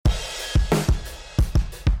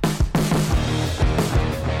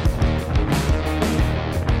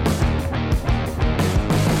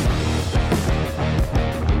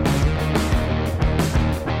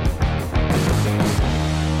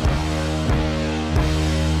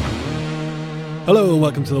Hello and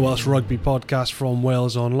welcome to the Welsh Rugby Podcast from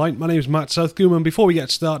Wales Online. My name is Matt Southcombe, and before we get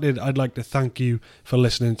started, I'd like to thank you for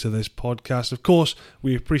listening to this podcast. Of course,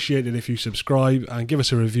 we appreciate it if you subscribe and give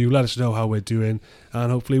us a review, let us know how we're doing,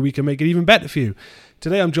 and hopefully we can make it even better for you.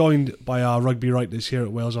 Today I'm joined by our rugby writers here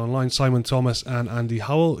at Wales Online, Simon Thomas and Andy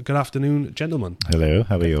Howell. Good afternoon, gentlemen. Hello,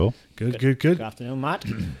 how are you all? Good. Good afternoon, Matt.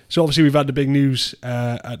 So obviously we've had the big news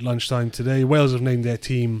at lunchtime today. Wales have named their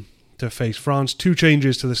team to face France. 2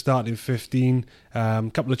 changes to the starting 15,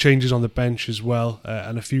 a couple of changes on the bench as well,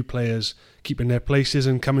 and a few players keeping their places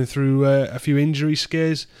and coming through a few injury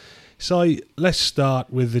scares. So let's start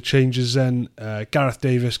with the changes then. Gareth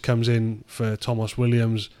Davies comes in for Thomas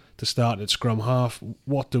Williams to start at scrum half.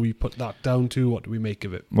 What do we put that down to? What do we make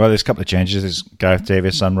of it? Well, there's a couple of changes. There's Gareth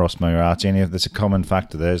Davies and Ross Moriarty, and there's a common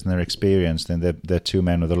factor there, isn't there? Experience. Then they're 2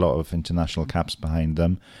 men with a lot of international caps behind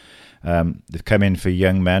them. They've come in for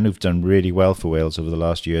young men who've done really well for Wales over the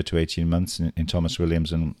last year to 18 months in Thomas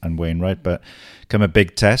Williams and Wainwright, but come a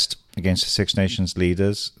big test against the Six Nations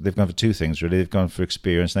leaders. They've gone for 2 things, really. They've gone for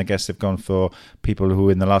experience, and I guess they've gone for people who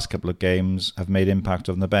in the last couple of games have made impact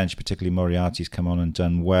on the bench, particularly Moriarty's come on and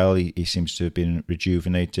done well. He seems to have been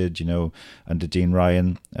rejuvenated, under Dean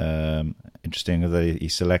Ryan. Interesting that he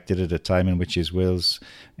selected at a time in which his Wales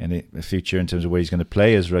in the future in terms of where he's going to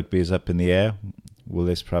play as rugby is up in the air. Will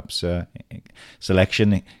this perhaps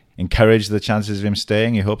selection encourage the chances of him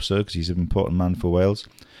staying? You hope so, because he's an important man for Wales.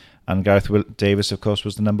 And Gareth Davies, of course,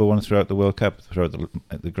 was the number 1 throughout the World Cup, throughout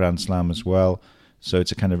the Grand Slam as well. So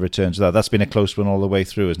it's a kind of return to that. That's been a close one all the way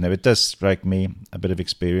through, isn't it? It does strike me a bit of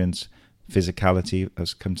experience, physicality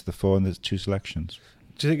has come to the fore in the 2 selections.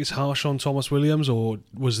 Do you think it's harsh on Thomas Williams, or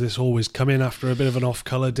was this always coming after a bit of an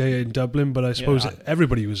off-colour day in Dublin? But I suppose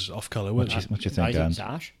everybody was off-colour, weren't they? What do you think, Dan? I think it's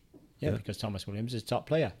harsh. Yeah, because Thomas Williams is a top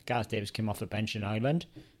player. Gareth Davies came off the bench in Ireland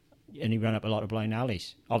and he ran up a lot of blind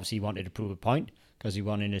alleys. Obviously, he wanted to prove a point because he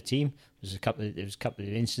won in a team. There was a couple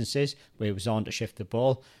of instances where he was on to shift the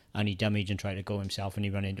ball and he dummied and tried to go himself and he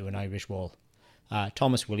ran into an Irish wall.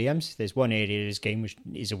 Thomas Williams, there's one area of his game which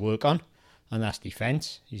is a work on, and that's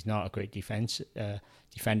defence. He's not a great defender at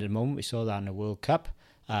the moment. We saw that in the World Cup,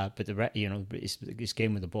 but his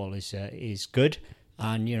game with the ball is good.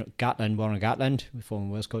 And, Warren Gatland,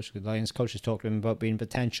 former Wales coach, the Lions coach, has talked to him about being a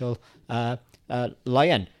potential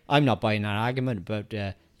Lion. I'm not buying that argument about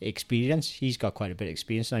experience. He's got quite a bit of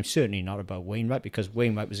experience, and I'm certainly not about Wainwright, because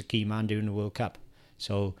Wainwright was a key man during the World Cup.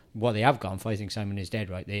 So what they have gone for, I think Simon is dead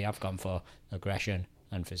right, they have gone for aggression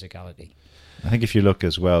and physicality. I think if you look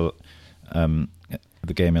as well at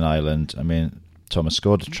the game in Ireland, I mean, Thomas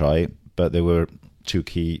scored a try, but there were 2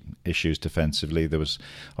 key issues defensively. There was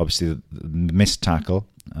obviously the missed tackle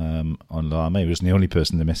on Lama. He wasn't the only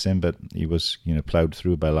person to miss him, but he was ploughed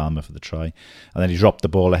through by Lama for the try, and then he dropped the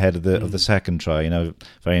ball ahead of the second try.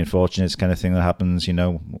 Very unfortunate. It's the kind of thing that happens.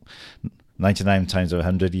 99 times out of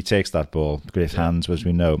 100 he takes that ball. Great hands, as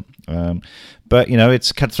we know. But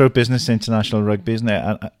it's cutthroat business in international rugby, isn't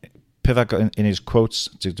it? Pivac, in his quotes,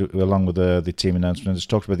 along with the team announcement, has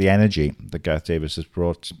talked about the energy that Gareth Davies has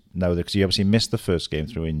brought now, because he obviously missed the first game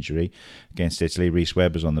through injury against Italy. Rhys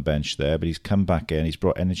Webb was on the bench there, but he's come back in. He's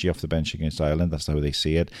brought energy off the bench against Ireland. That's how they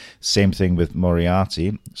see it. Same thing with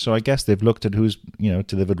Moriarty. So I guess they've looked at who's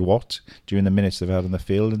delivered what during the minutes they've had on the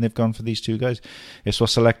field, and they've gone for these 2 guys. It's what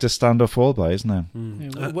selectors stand or fall by, isn't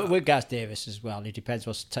it? With Gareth Davies as well, it depends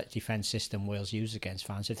what defence system Wales use against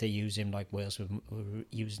France. If they use him like Wales were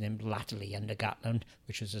using him latterly under Gatland,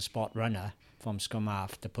 which was a spot runner from scrum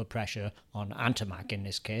half to put pressure on Antomac in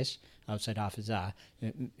this case, outside half is that,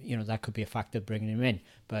 that could be a factor bringing him in.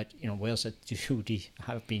 But, Wales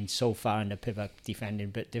have been so far in the pivot defending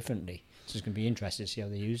a bit differently. So it's going to be interesting to see how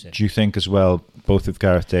they use it. Do you think as well, both with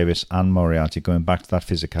Gareth Davies and Moriarty, going back to that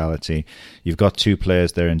physicality, you've got 2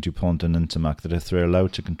 players there in Dupont and Ntamak that if they're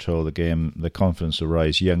allowed to control the game, the confidence will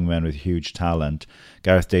rise, young men with huge talent.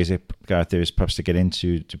 Gareth Davies perhaps to get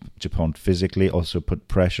into Dupont physically, also put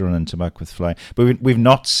pressure on Ntamak with flying. But we've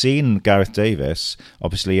not seen Gareth Davies,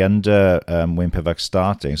 obviously, under Wayne Pivac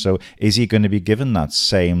starting. So is he going to be given that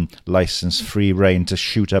same licence, free rein to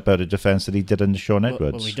shoot up out of defence that he did under Sean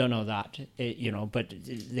Edwards? Well, we don't know that. But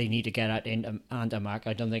they need to get at Ntamak.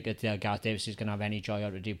 I don't think that Gareth Davies is going to have any joy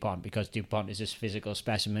out of Dupont, because Dupont is this physical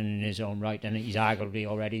specimen in his own right, and he's arguably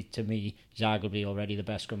already the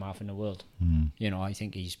best scrum half in the world. I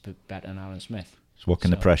think he's better than Alan Smith. So what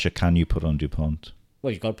kind of pressure can you put on Dupont?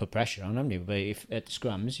 Well, you've got to put pressure on them. But if at the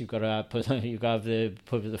scrums, you've got to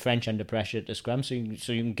put the French under pressure at the scrum, so you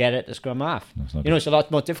can get at the scrum half. It's a lot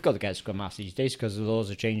more difficult to get scrum half these days because the laws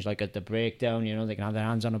have changed. Like at the breakdown, they can have their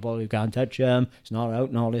hands on the ball, you can't touch them. It's not out,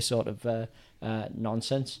 and all this sort of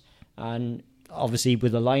nonsense. And obviously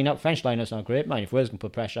with the line-out, French line-out's not great, man. If Wales can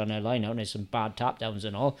put pressure on their line-out and there's some bad tap-downs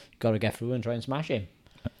and all, you've got to get through and try and smash him.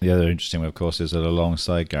 The other interesting one, of course, is that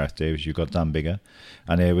alongside Gareth Davies, you've got Dan Biggar.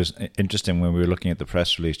 And it was interesting when we were looking at the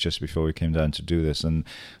press release just before we came down to do this, and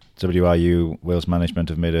WRU, Wales management,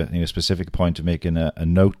 have made a specific point of making a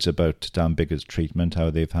note about Dan Biggar's treatment,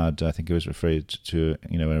 how they've had, I think it was referred to,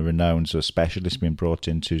 a renowned sort of specialist being brought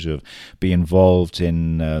in to sort of be involved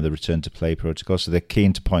in the return to play protocol. So they're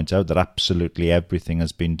keen to point out that absolutely everything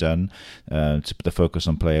has been done to put the focus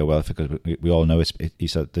on player welfare, because we all know he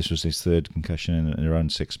said this was his third concussion in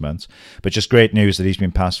around 6 months. But just great news that he's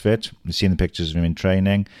been past fit. We've seen the pictures of him in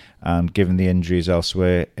training, and given the injuries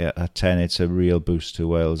elsewhere at 10, it's a real boost to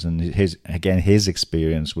Wales, and his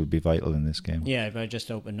experience will be vital in this game. Yeah, but I just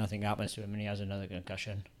hope nothing happens to him and he has another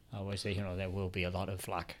concussion. I always say, there will be a lot of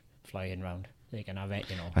flack flying around. They can have it,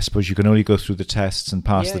 I suppose you can only go through the tests and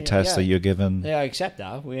pass the tests that you're given. Yeah, I accept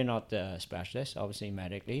that. We're not specialists, obviously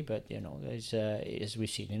medically, but there's, as we've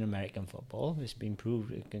seen in American football, it's been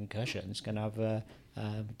proved that concussions can have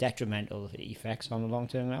detrimental effects on the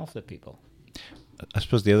long-term health of people. I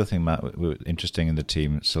suppose the other thing, Matt, interesting in the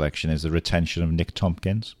team selection is the retention of Nick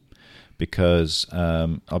Tompkins, because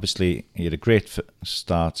obviously he had a great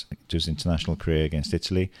start to his international career against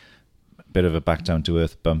Italy, a bit of a back down to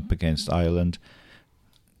earth bump against Ireland.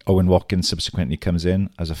 Owen Watkins subsequently comes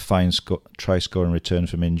in as a fine try score in return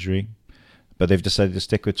from injury, but they've decided to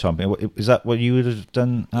stick with Tompkins. Is that what you would have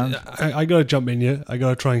done, Ant? I got to jump in here. I got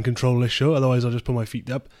to try and control this show, otherwise I'll just put my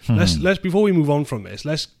feet up. Let's before we move on from this,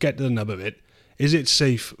 let's get to the nub of it. Is it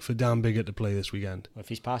safe for Dan Biggar to play this weekend? Well, if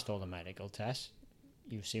he's passed all the medical tests,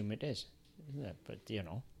 you assume it is, isn't it? But the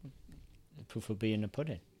proof will be in the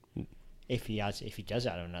pudding. If he does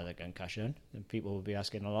have another concussion, then people will be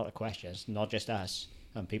asking a lot of questions, not just us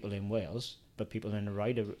and people in Wales, but people in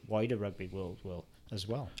the wider rugby world will as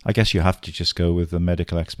well. I guess you have to just go with the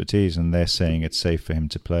medical expertise, and they're saying it's safe for him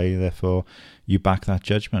to play. Therefore, you back that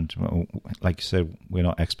judgment. Like you said, we're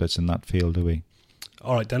not experts in that field, are we?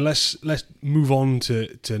 All right, then let's move on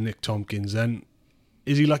to Nick Tompkins. Then,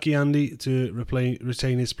 is he lucky, Andy, to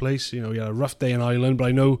retain his place? He had a rough day in Ireland, but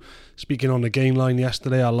I know, speaking on the Game Line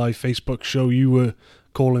yesterday, our live Facebook show, you were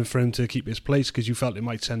calling for him to keep his place because you felt it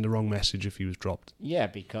might send the wrong message if he was dropped. Yeah,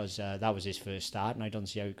 because that was his first start, and I don't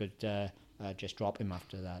see how he could just drop him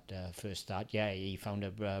after that first start. Yeah, he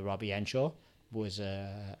found Robbie Henshaw was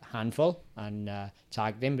a handful and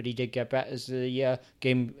tagged him, but he did get better as the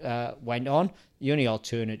game went on. The only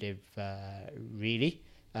alternative really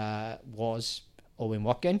was Owen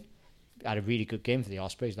Watkins. Had a really good game for the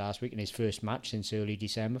Ospreys last week in his first match since early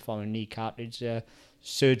December following knee cartilage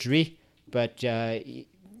surgery. But I'm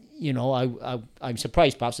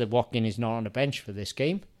surprised perhaps that Watkins is not on the bench for this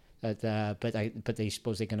game. But they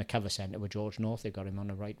suppose they're going to cover centre with George North. They've got him on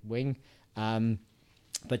the right wing.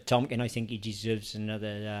 But Tompkins, I think he deserves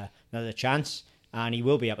another chance, and he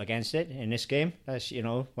will be up against it in this game. As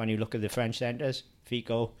when you look at the French centres,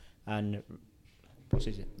 Fico and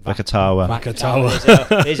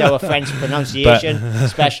Vakatawa. There's our French pronunciation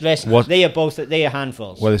specialist. They are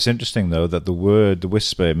handfuls. Well, it's interesting though that the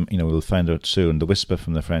whisper, we'll find out soon. The whisper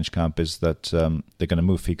from the French camp is that they're going to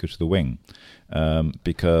move Fico to the wing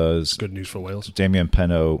because good news for Wales. Damien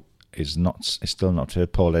Penaud is still not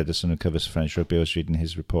fit. Paul Edison, who covers French rugby, I was reading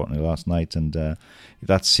his report last night, and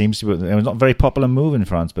that seems to be not a very popular move in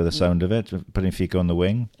France by the sound of it, putting Fico on the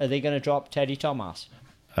wing. Are they going to drop Teddy Thomas?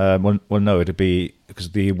 Well, no, it'd be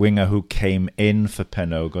because the winger who came in for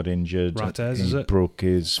Penaud got injured. Rattez, broke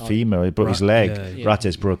his femur. He broke his leg. Yeah.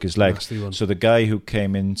 Rattez broke his leg. So the guy who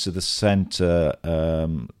came into the centre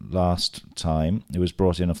last time, who was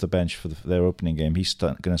brought in off the bench for their opening game, he's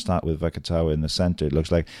going to start with Vakatawa in the centre, it looks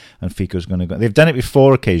like, and Fico's going to go. They've done it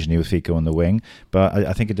before occasionally with Fico on the wing, but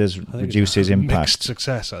I think it does reduce his impact. Mixed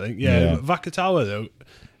success, I think. Yeah. Vakatawa, though,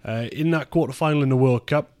 in that quarter-final in the World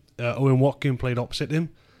Cup, Owen Watkins played opposite him.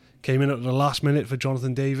 Came in at the last minute for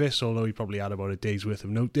Jonathan Davis, although he probably had about a day's worth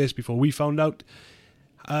of notice before we found out.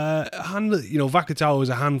 Vakatawa was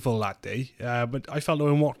a handful that day, but I felt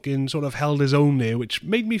Owen Watkins sort of held his own there, which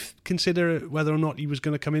made me consider whether or not he was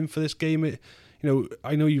going to come in for this game.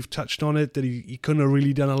 I know you've touched on it, that he couldn't have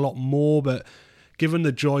really done a lot more, but given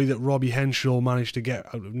the joy that Robbie Henshaw managed to get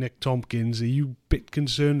out of Nick Tompkins, are you a bit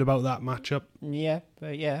concerned about that matchup? Yeah,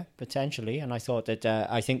 potentially. And I thought that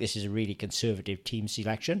I think this is a really conservative team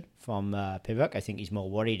selection from Pivot. I think he's more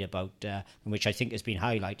worried about, which I think has been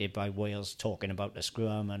highlighted by Wales talking about the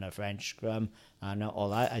scrum and a French scrum and all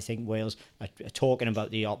that. I think Wales are talking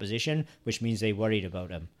about the opposition, which means they're worried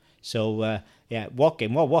about him. So,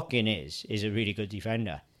 Watkins is a really good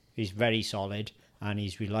defender. He's very solid and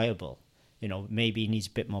he's reliable. maybe he needs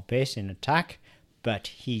a bit more pace in attack, but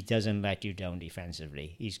he doesn't let you down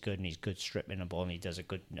defensively. He's good, and he's good stripping the ball, and he does a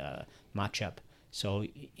good matchup. So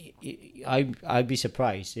I'd be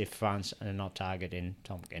surprised if France are not targeting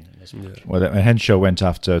Tompkins in this match. Well, Henshaw went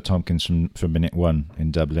after Tompkins from minute one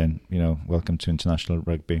in Dublin. Welcome to international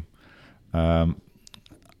rugby. I've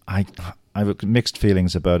mixed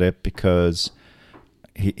feelings about it because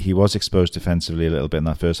he was exposed defensively a little bit in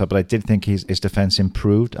that first half, but I did think his defence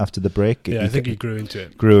improved after the break. Yeah, I think he grew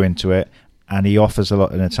into it. And he offers a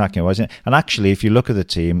lot in attacking, wasn't it? And actually, if you look at the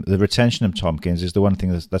team, the retention of Tompkins is the one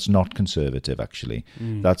thing that's not conservative, actually.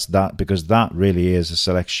 That's because that really is a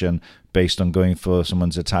selection based on going for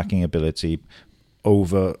someone's attacking ability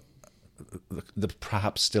over the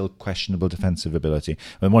perhaps still questionable defensive ability.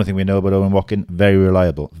 And one thing we know about Owen Watkin, very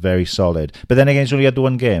reliable, very solid. But then again, he's only had the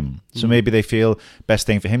one game. So maybe they feel best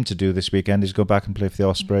thing for him to do this weekend is go back and play for the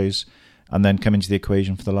Ospreys and then come into the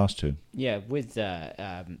equation for the last two. Yeah, with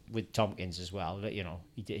Tompkins as well,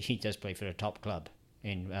 he does play for a top club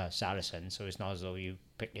in Saracen, so it's not as though you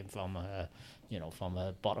picked him from a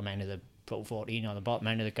bottom end of the Pro 14 or the bottom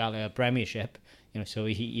end of the Gallagher Premiership. So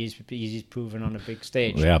he's proven on a big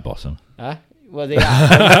stage. They are bottom. Well, they are.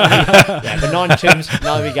 Yeah, but not in terms,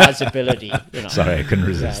 not regards ability. Sorry, I couldn't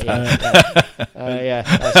resist that.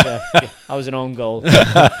 That was an own goal.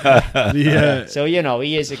 So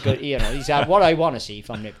he is a good. He's had what I want to see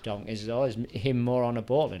from Nick Tompkins is him more on the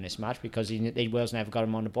ball in this match because Wales never got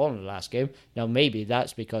him on the ball in the last game. Now maybe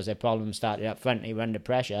that's because their problem started up front. They were under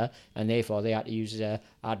pressure, and therefore they had to use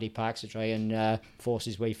Adley Parks to try and force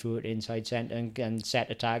his way through it inside centre and set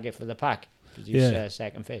a target for the pack. Produce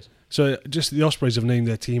second phase. So just the Ospreys have named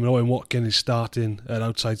their team. Owen Watkin is starting at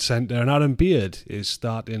outside centre, and Adam Beard is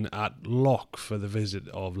starting at lock for the visit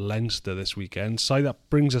of Leinster this weekend. So that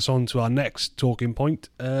brings us on to our next talking point.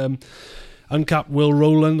 Uncapped Will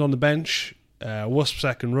Rowland on the bench. Wasp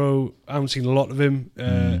second row. I haven't seen a lot of him.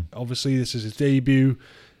 Obviously, this is his debut.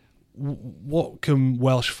 What can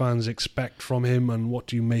Welsh fans expect from him, and what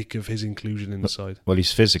do you make of his inclusion in the side? Well,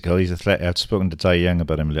 he's physical, he's athletic. I've spoken to Ty Young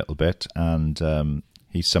about him a little bit, and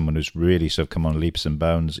he's someone who's really sort of come on leaps and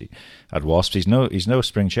bounds at Wasps. He's no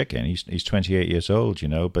spring chicken. He's 28 years old,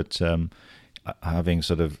 but having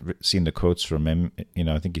sort of seen the quotes from him,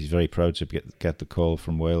 I think he's very proud to get the call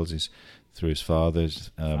from Wales. He's through his father's.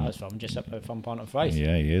 From just up from Pontefract.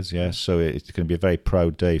 Yeah, he is. Yeah, so it's going to be a very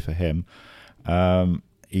proud day for him.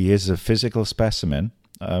 He is a physical specimen.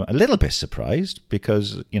 A little bit surprised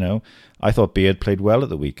because, I thought Beard played well at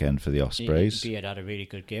the weekend for the Ospreys. Beard had a really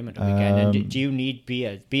good game at the weekend. And do you need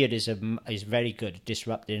Beard? Beard is very good at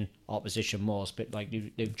disrupting opposition more, but like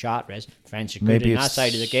Luke Charteris, French are good in that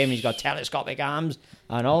side of the game. He's got telescopic arms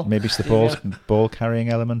and all. Maybe it's the ball carrying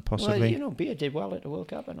element, possibly. Well, Beard did well at the World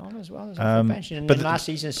Cup and all as well. And in last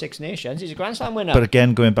season, Six Nations, he's a Grand Slam winner. But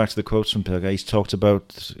again, going back to the quotes from Biggar, he's talked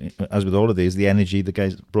about, as with all of these, the energy the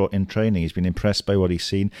guy's brought in training. He's been impressed by what he's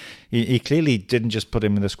seen. He clearly didn't just put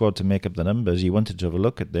him in the squad to make up the numbers. He wanted to have a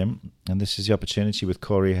look at them, and this is the opportunity with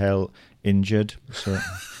Corey Hell injured. So,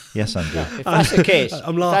 yes, Andrew. If that's the case,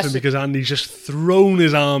 I'm laughing because Andy's just thrown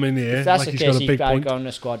his arm in the air. If that's like the case, he's got to go on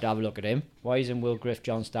the squad to have a look at him. Why isn't Will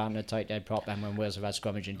Griff-John starting a tight end prop then when Wales have had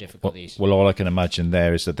scrummaging difficulties? Well, all I can imagine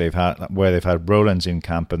there is that they've had Rowlands in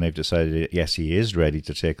camp and they've decided, yes, he is ready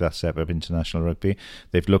to take that step of international rugby.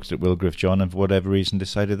 They've looked at Will Griff-John and for whatever reason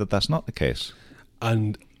decided that that's not the case.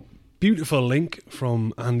 And beautiful link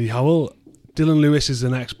from Andy Howell. Dylan Lewis is the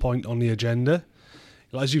next point on the agenda.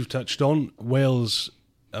 As you've touched on, Wales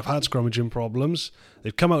have had scrummaging problems.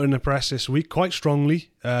 They've come out in the press this week quite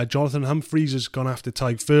strongly. Jonathan Humphreys has gone after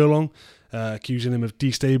Tyg Furlong, accusing him of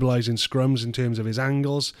destabilising scrums in terms of his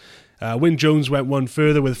angles. Wyn Jones went one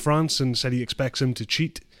further with France and said he expects him to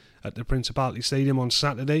cheat at the Principality Stadium on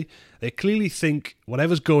Saturday. They clearly think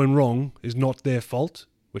whatever's going wrong is not their fault,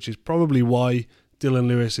 which is probably why Dylan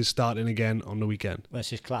Lewis is starting again on the weekend. Well,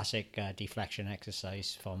 this is classic deflection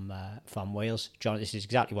exercise from Wales. This is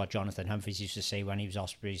exactly what Jonathan Humphreys used to say when he was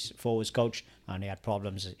Ospreys forwards coach, and he had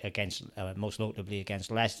problems against, most notably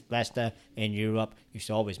against Leicester in Europe. He used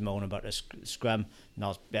to always moan about the scrum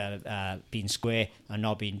not being square and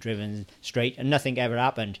not being driven straight, and nothing ever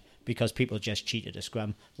happened because people just cheated a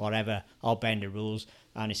scrum, whatever. I'll bend the rules.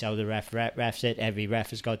 And it's how the refs it. Every ref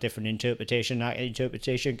has got a different interpretation. That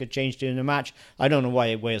interpretation could change during the match. I don't know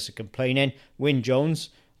why Wales are complaining. Wyn Jones,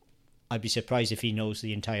 I'd be surprised if he knows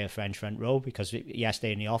the entire French front row, because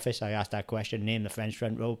yesterday in the office I asked that question, name the French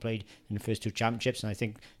front row played in the first two championships, and I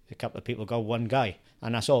think a couple of people got one guy,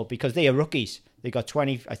 and that's all, because they are rookies. They got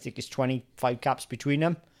 20, I think it's 25 caps between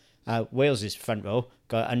them. Wales's front row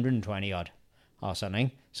got 120 odd. or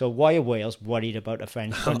something. So why are Wales worried about a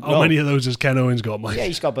French front row? How many of those has Ken Owens got, Mike? Yeah,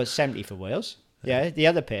 he's got about 70 for Wales. Yeah, the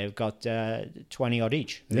other pair have got 20 odd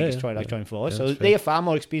each. I think it's 24. Yeah, so they are far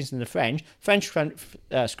more experienced than the French. French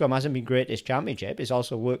scrum hasn't been great this championship. It's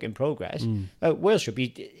also a work in progress. Wales should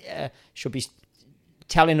be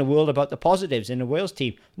telling the world about the positives in the Wales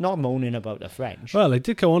team, not moaning about the French. Well, they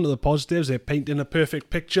did go on to the positives. They're painting a perfect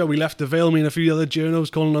picture. We left the Vale, me and a few other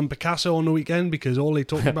journos calling them Picasso on the weekend because all they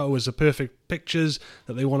talked about was the perfect pictures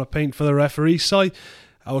that they want to paint for the referee's side.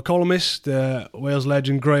 Our columnist, Wales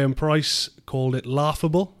legend Graham Price, called it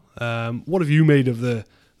laughable. What have you made of the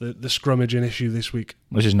scrummaging issue this week?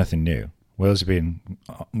 Which is nothing new. Wales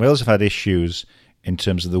have had issues in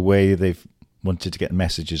terms of the way they've wanted to get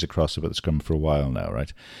messages across about the scrum for a while now,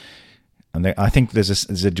 right? And I think there's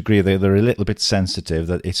a degree they're a little bit sensitive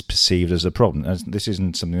that it's perceived as a problem. This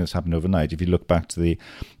isn't something that's happened overnight. If you look back to the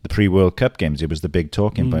pre-World Cup games, it was the big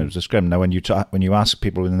talking point. It was a scrum. Now, when you ask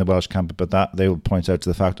people in the Welsh camp about that, they will point out to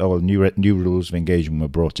the fact, new rules of engagement were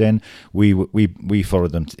brought in. We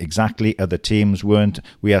followed them exactly. Other teams weren't.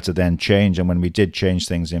 We had to then change, and when we did change,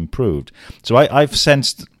 things improved. So I've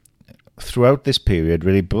sensed throughout this period,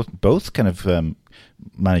 really, both kind of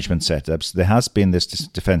management setups, there has been this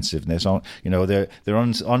defensiveness. They're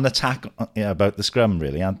on attack about the scrum,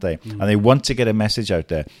 really, aren't they? And they want to get a message out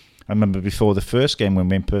there. I remember before the first game when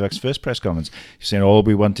Wayne Purdock's first press conference, he's saying all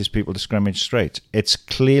we want is people to scrummage straight. It's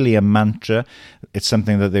clearly a mantra. It's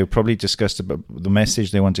something that they probably discussed about the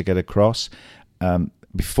message they want to get across.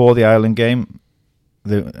 Before the Ireland game,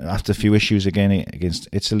 after a few issues again against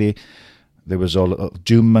Italy, there was all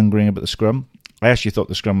doom-mongering about the scrum. I actually thought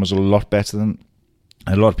the scrum was a lot better than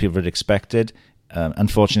a lot of people had expected.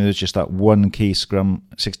 Unfortunately, there's just that one key scrum,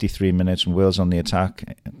 63 minutes, and Wales on the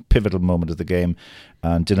attack, pivotal moment of the game,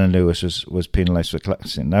 and Dylan Lewis was penalised for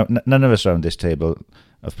collapsing. Now, none of us around this table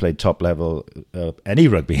have played top level any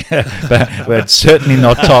rugby, but certainly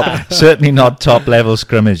not top level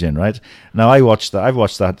scrummaging. Right now, I've watched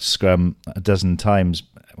that scrum a dozen times.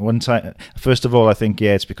 One time, first of all, I think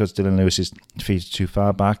it's because Dylan Lewis's feet are too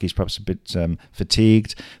far back. He's perhaps a bit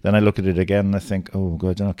fatigued. Then I look at it again and I think, oh God,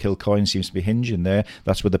 I don't know, Kilcoyne seems to be hinging there.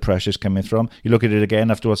 That's where the pressure's coming from. You look at it again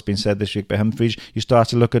after what's been said this week by Humphreys. You start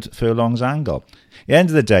to look at Furlong's angle. At the end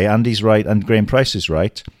of the day, Andy's right and Graham Price is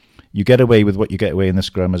right. You get away with what you get away in the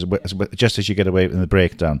scrum, just as you get away in the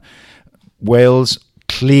breakdown. Wales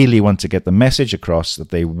clearly want to get the message across that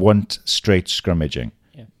they want straight scrummaging.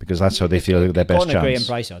 Because that's how they feel their best chance. Graham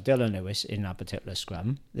Price or Dylan Lewis in that particular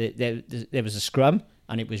scrum, there was a scrum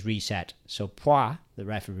and it was reset. So Poir, the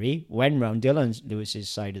referee, went round Dylan Lewis's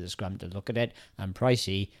side of the scrum to look at it, and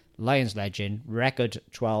Pricey, Lions legend, record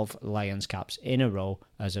 12 Lions caps in a row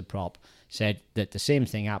as a prop, said that the same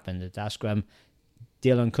thing happened at that scrum.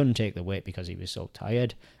 Dylan couldn't take the weight because he was so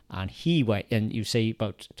tired, and he went. And you say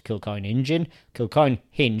about Kilcoyne hinging, Kilcoyne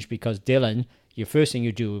hinged because Dylan. Your first thing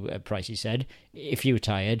you do, Pricey said, if you're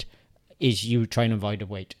tired, is you try and avoid the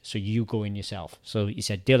weight. So you go in yourself. So he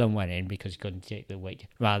said Dylan went in because he couldn't take the weight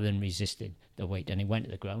rather than resisting the weight. And he went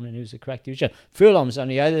to the ground and it was the correct decision. Furlong's on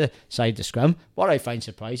the other side of the scrum. What I find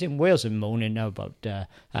surprising, Wales are moaning now about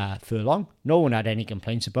Furlong. No one had any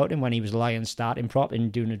complaints about him when he was Lions starting prop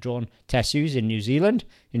and doing a drawn test series in New Zealand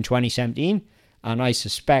in 2017. And I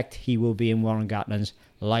suspect he will be in Warren Gatland's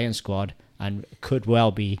Lions squad and could well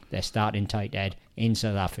be their starting tight head in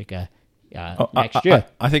South Africa next year.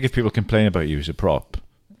 I think if people complain about you as a prop,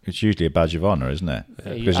 it's usually a badge of honour, isn't it?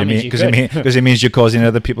 Because it means you're causing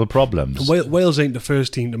other people problems. Wales ain't the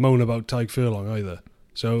first team to moan about Tadhg Furlong either.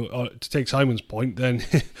 So to take Simon's point, then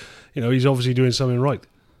he's obviously doing something right.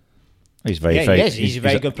 He's a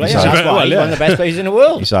very good player. That's why he's one of the best players in the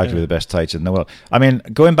world. He's arguably the best tight end in the world. I mean,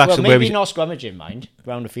 going back to where we not scrummaging, mind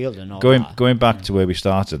round the field and all going back to where we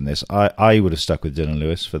started in this, I would have stuck with Dylan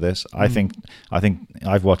Lewis for this. I think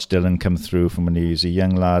I've watched Dylan come through from when he was a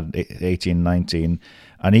young lad, 18, 19,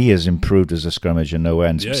 and he has improved as a scrummager no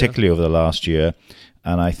end, particularly over the last year.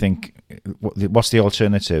 And I think, what's the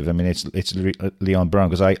alternative? I mean, it's Leon Brown,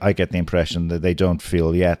 because I get the impression that they don't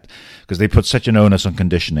feel yet, because they put such an onus on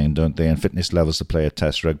conditioning, don't they, and fitness levels to play a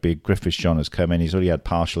test rugby. Griffiths John has come in, he's already had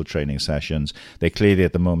partial training sessions. They clearly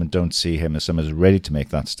at the moment don't see him as someone who's ready to make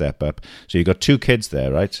that step up. So you've got two kids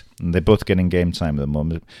there, right? And they're both getting game time at the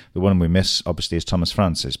moment. The one we miss, obviously, is Thomas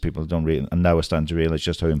Francis. People don't really, and now we're starting to realise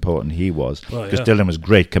just how important he was, because Dylan was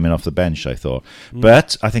great coming off the bench, I thought.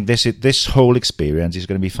 But I think this whole experience experience is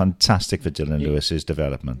going to be fantastic for Dylan Lewis's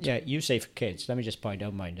development. Yeah, you say for kids. Let me just point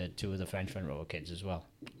out mine, two of the French front row kids as well.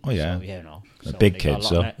 Oh, yeah. So, you know, big kids,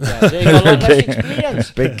 so. They got a lot less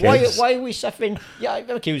experience. Big kids. Why are we suffering? Yeah, I'm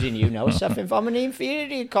accusing you now of suffering from an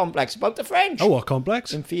inferiority complex about the French. Oh, what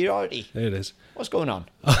complex? Inferiority. There it is. What's going on?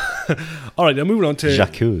 All right, now moving on to...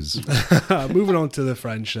 J'accuse. moving on to the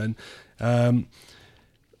French then.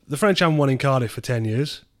 The French haven't won in Cardiff for 10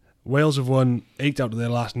 years. Wales have won 8 out of their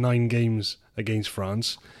last 9 games against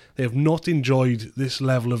France. They have not enjoyed this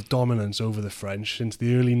level of dominance over the French since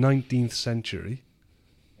the early 19th century.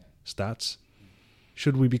 Stats.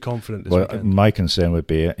 Should we be confident this weekend? My concern would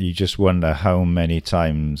be you just wonder how many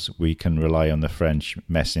times we can rely on the French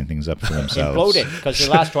messing things up for themselves. Imploded, because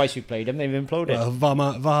the last twice we played them, they've imploded. Well,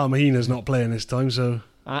 Vaha Mahina's not playing this time, so...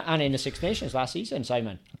 And in the Six Nations last season,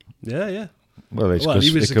 Simon. Yeah. Well,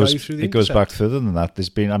 it goes back further than that.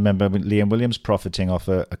 I remember Liam Williams profiting off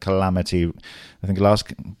a calamity. I think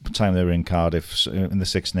last time they were in Cardiff in the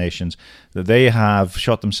Six Nations, that they have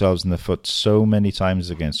shot themselves in the foot so many times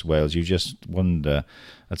against Wales. You just wonder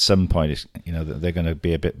at some point, that they're going to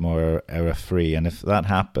be a bit more error free. And if that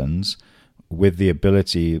happens, with the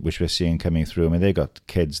ability which we're seeing coming through, I mean, they got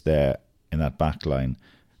kids there in that back line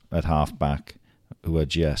at half back who are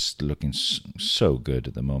just looking so good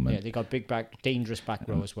at the moment. Yeah, they got dangerous back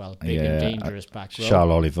row as well. Big and dangerous back row.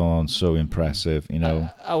 Charles Olivon, so impressive,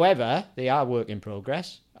 However, they are work in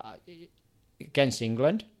progress. Against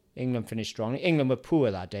England, England finished strongly. England were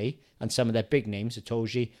poor that day, and some of their big names,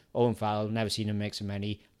 Itoje, Owen Farrell, never seen them make so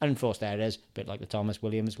many unforced errors, a bit like the Thomas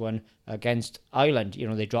Williams one against Ireland.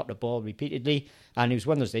 They dropped the ball repeatedly, and it was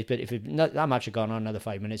one of those days, but if that match had gone on another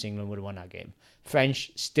 5 minutes, England would have won that game.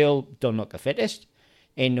 French still don't look the fittest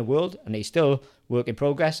in the world, and they still work in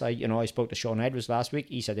progress. I spoke to Sean Edwards last week.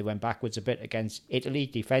 He said they went backwards a bit against Italy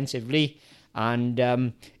defensively, and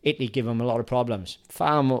Italy give them a lot of problems,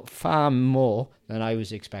 far more than I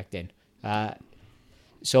was expecting.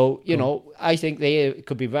 So I think they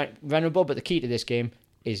could be vulnerable, but the key to this game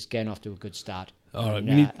is getting off to a good start. All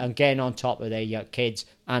right, and getting on top of their kids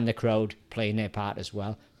and the crowd playing their part as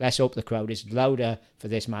well. Let's hope the crowd is louder for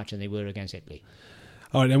this match than they were against Italy.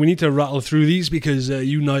 All right, and we need to rattle through these because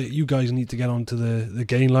you guys need to get onto the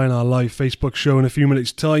Gain Line, our live Facebook show, in a few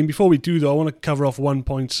minutes' time. Before we do, though, I want to cover off 1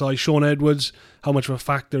 point. Sean Edwards, how much of a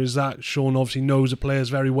factor is that? Sean obviously knows the players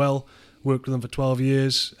very well, worked with them for 12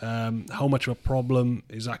 years. How much of a problem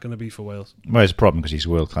is that going to be for Wales? Well, it's a problem because he's a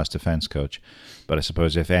world-class defence coach. But I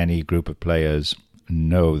suppose if any group of players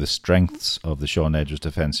know the strengths of the Sean Edwards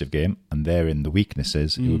defensive game and therein the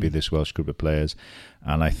weaknesses, it would be this Welsh group of players.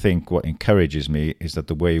 And I think what encourages me is that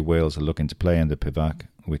the way Wales are looking to play under Pivac,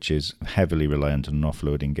 which is heavily reliant on an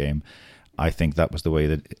offloading game, I think that was the way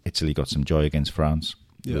that Italy got some joy against France,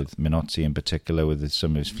 with Minotti in particular, with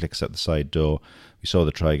some of his flicks at the side door. We saw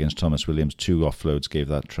the try against Thomas Williams. 2 offloads gave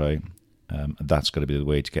that try. And that's got to be the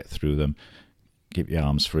way to get through them. Keep your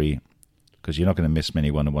arms free, because you're not going to miss many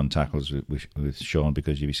one-on-one tackles with Sean,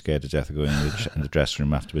 because you'd be scared to death of going in the dressing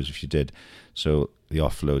room afterwards if you did. So the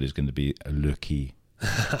offload is going to be le key.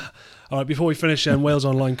 All right, before we finish, Wales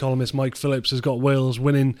Online columnist Mike Phillips has got Wales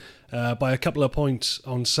winning by a couple of points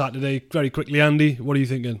on Saturday. Very quickly, Andy, what are you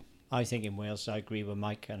thinking? I think in Wales, I agree with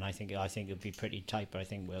Mike, and I think it'll be pretty tight, but I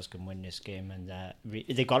think Wales can win this game, and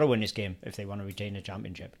they've got to win this game if they want to retain the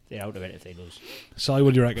championship. They're out of it if they lose. Si,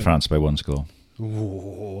 what do you reckon? France by 1 score.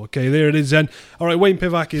 Ooh, okay, there it is then. All right, Wayne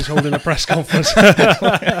Pivac is holding a press conference.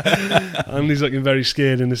 And he's looking very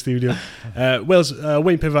scared in the studio.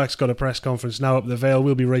 Wayne Pivac's got a press conference now up the Vale.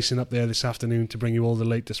 We'll be racing up there this afternoon to bring you all the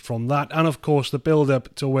latest from that. And of course, the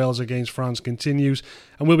build-up to Wales against France continues.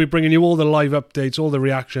 And we'll be bringing you all the live updates, all the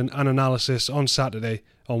reaction and analysis on Saturday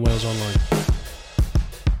on Wales Online.